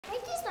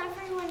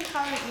only one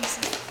color is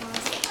this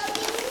closet.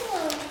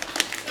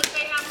 But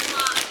they have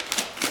lots.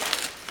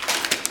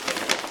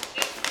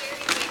 It's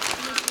very big.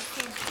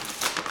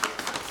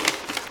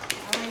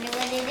 I wonder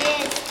what it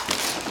is.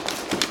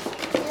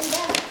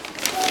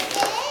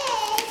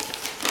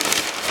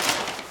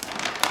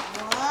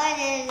 What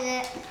is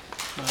it?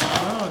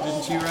 Oh,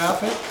 didn't you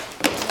wrap it?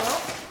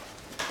 Nope.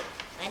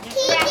 I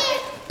just wrapped it.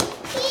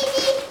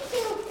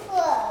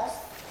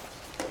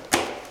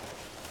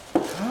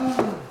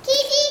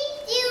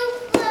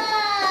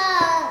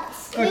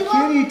 A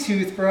cutie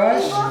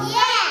toothbrush.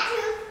 Yeah,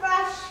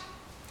 toothbrush.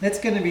 It's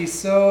going to be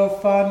so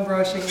fun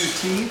brushing your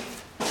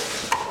teeth.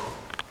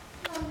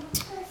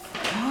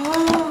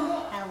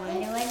 I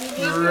wonder what it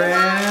is.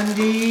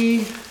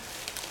 Randy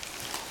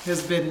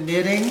has been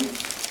knitting.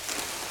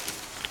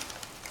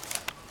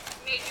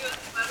 Made you a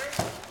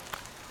sweater?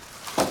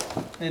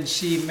 And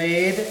she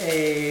made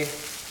a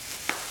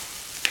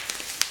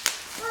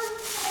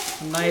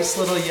nice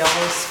little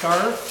yellow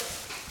scarf.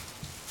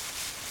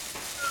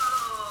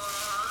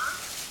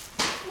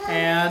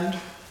 And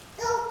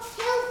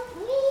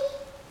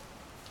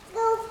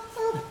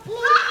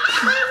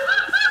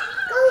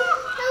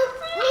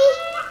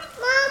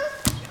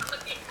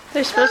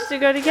They're supposed to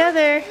go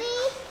together.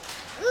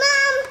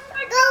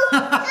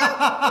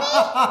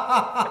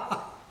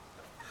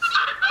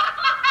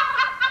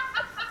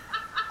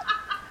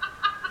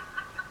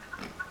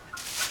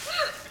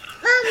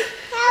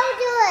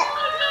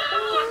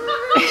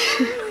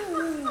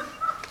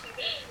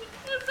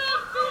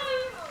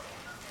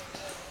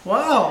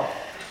 Wow,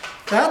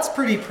 that's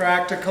pretty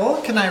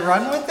practical. Can I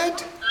run with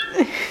it?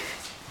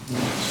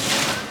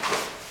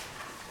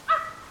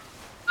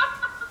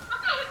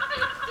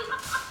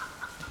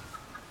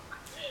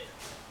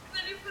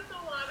 Then you put the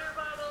water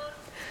bottle.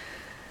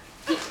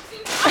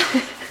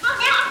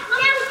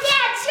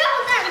 Dad, show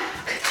them.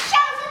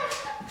 Show them.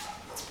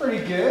 It's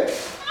pretty good.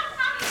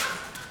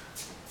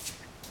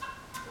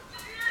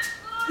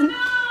 Oh no!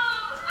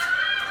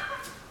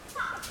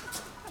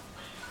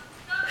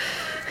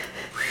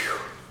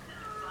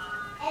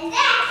 And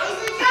that is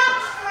a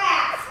jog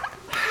strap.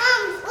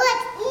 Mom,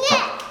 what's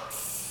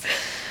next?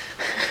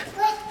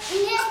 What's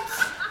next,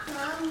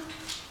 Mom?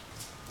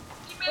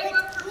 You made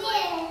one for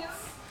Blake.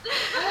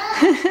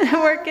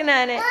 Working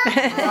on it.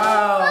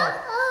 Wow.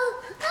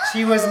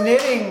 She was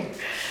knitting.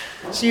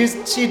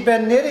 She'd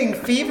been knitting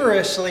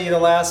feverishly the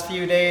last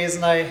few days,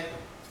 and I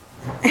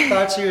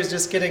thought she was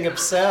just getting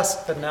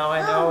obsessed, but now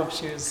I know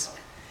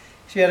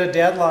she had a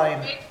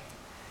deadline.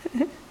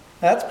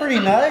 That's pretty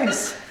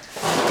nice.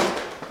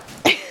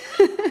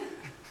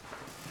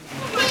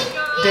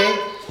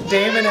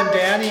 Damon and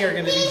Danny are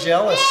going to be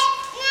jealous.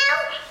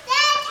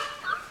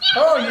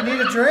 Oh, you need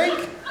a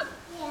drink?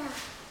 Yeah.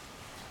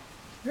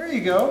 There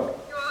you go.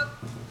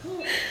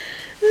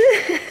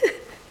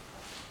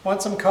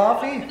 Want some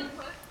coffee?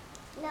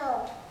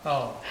 No.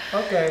 Oh,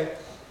 okay.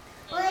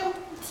 One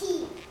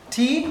tea.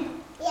 Tea?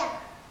 Yeah.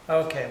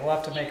 Okay, we'll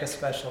have to make a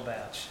special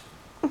batch.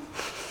 Hey,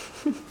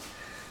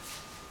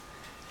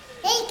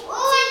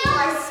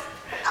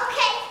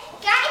 okay,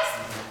 guys,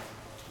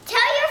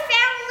 tell your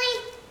family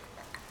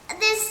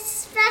this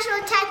special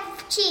type of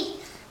cheese,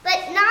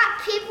 but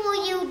not people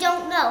you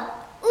don't know.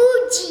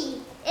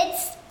 Uji.